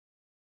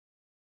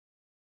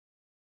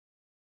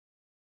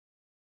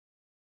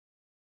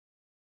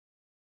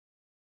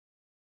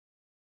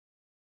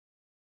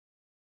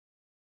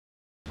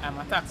I'm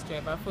a taxi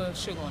driver for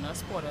Shigona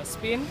Sport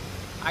Spain.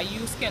 I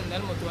use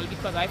Kendall motor oil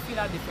because I feel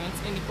a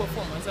difference in the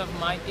performance of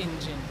my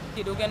engine.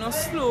 You don't get no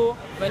slow,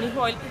 when the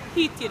oil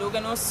heat, you don't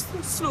get no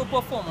slow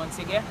performance.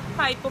 You get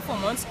high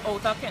performance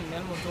out of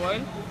Kendall motor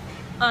oil,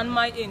 and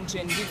my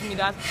engine gives me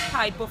that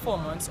high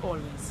performance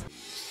always.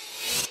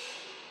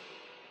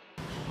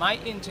 My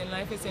engine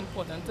life is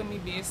important to me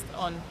based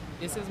on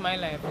this is my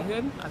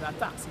livelihood as a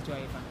taxi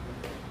driver.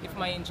 If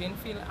my engine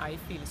feel, I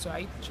feel. So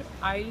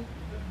I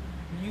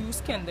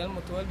use Kendall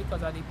motor oil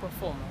because of the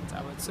performance.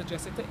 I would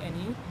suggest it to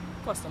any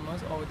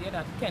customers out there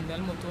that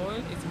Kendall motor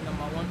oil is the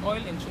 #1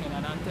 oil in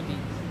Trinidad and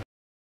Tobago.